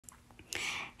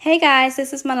Hey guys,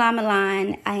 this is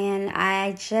Milan, and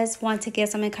I just want to give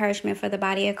some encouragement for the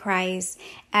body of Christ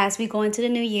as we go into the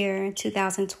new year,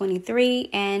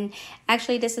 2023. And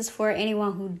actually, this is for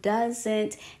anyone who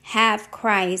doesn't have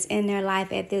Christ in their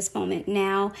life at this moment.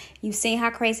 Now, you've seen how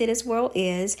crazy this world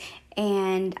is.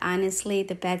 And honestly,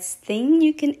 the best thing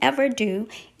you can ever do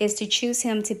is to choose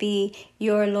him to be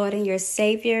your Lord and your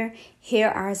Savior. Here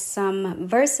are some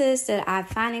verses that I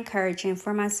find encouraging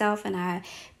for myself, and I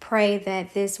pray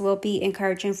that this will be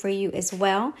encouraging for you as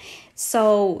well.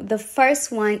 So the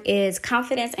first one is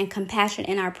confidence and compassion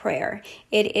in our prayer.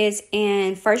 It is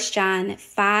in 1 John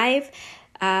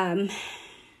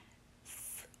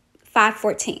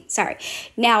 5:14. Sorry.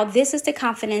 Now, this is the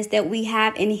confidence that we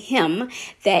have in him,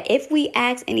 that if we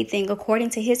ask anything according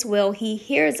to his will, he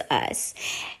hears us.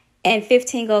 And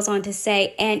 15 goes on to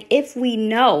say, and if we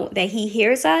know that he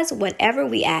hears us, whatever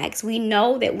we ask, we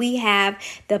know that we have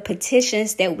the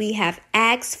petitions that we have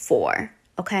asked for.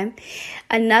 Okay.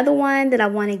 Another one that I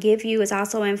want to give you is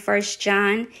also in 1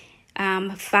 John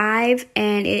 5,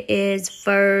 and it is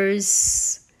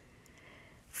verse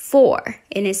 4,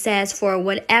 and it says, for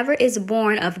whatever is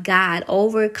born of God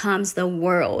overcomes the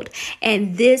world.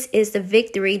 And this is the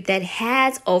victory that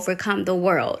has overcome the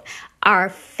world, our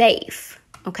faith.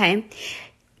 Okay.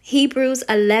 Hebrews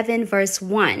 11 verse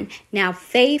 1. Now,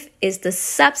 faith is the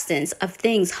substance of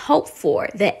things hoped for,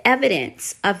 the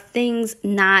evidence of things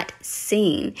not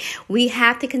seen. We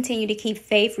have to continue to keep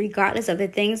faith regardless of the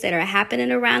things that are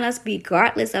happening around us,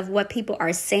 regardless of what people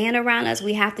are saying around us.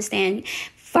 We have to stand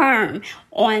firm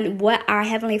on what our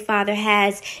Heavenly Father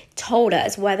has told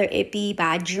us, whether it be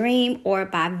by dream or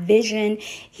by vision.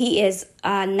 He is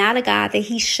not a God that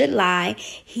he should lie.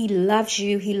 He loves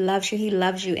you. He loves you. He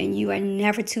loves you. And you are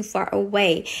never too far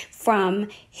away from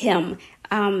him.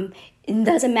 It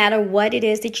doesn't matter what it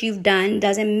is that you've done.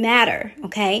 Doesn't matter.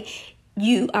 Okay.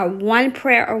 You are one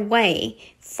prayer away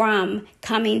from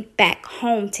coming back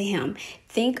home to him.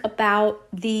 Think about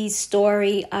the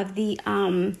story of the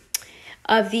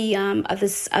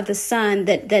son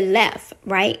that left,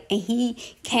 right? And he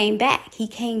came back. He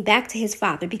came back to his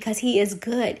father because he is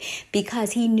good,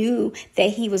 because he knew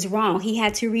that he was wrong. He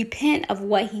had to repent of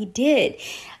what he did.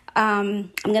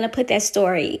 I'm going to put that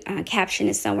story caption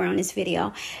is somewhere on this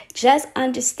video. Just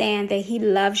understand that he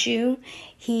loves you.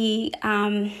 He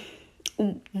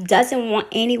doesn't want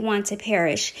anyone to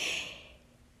perish.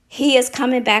 He is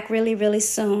coming back really, really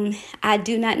soon. I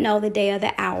do not know the day or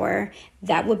the hour.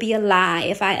 That would be a lie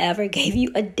if I ever gave you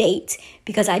a date,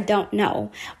 because I don't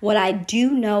know. What I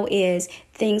do know is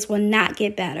things will not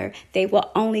get better. They will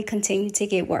only continue to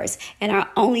get worse. And our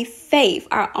only faith,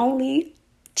 our only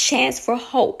chance for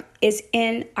hope is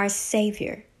in our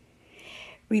Savior.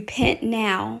 Repent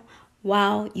now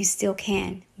while you still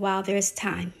can, while there's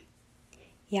time.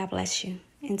 God bless you.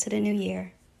 Into the new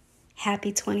year.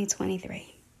 Happy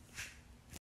 2023.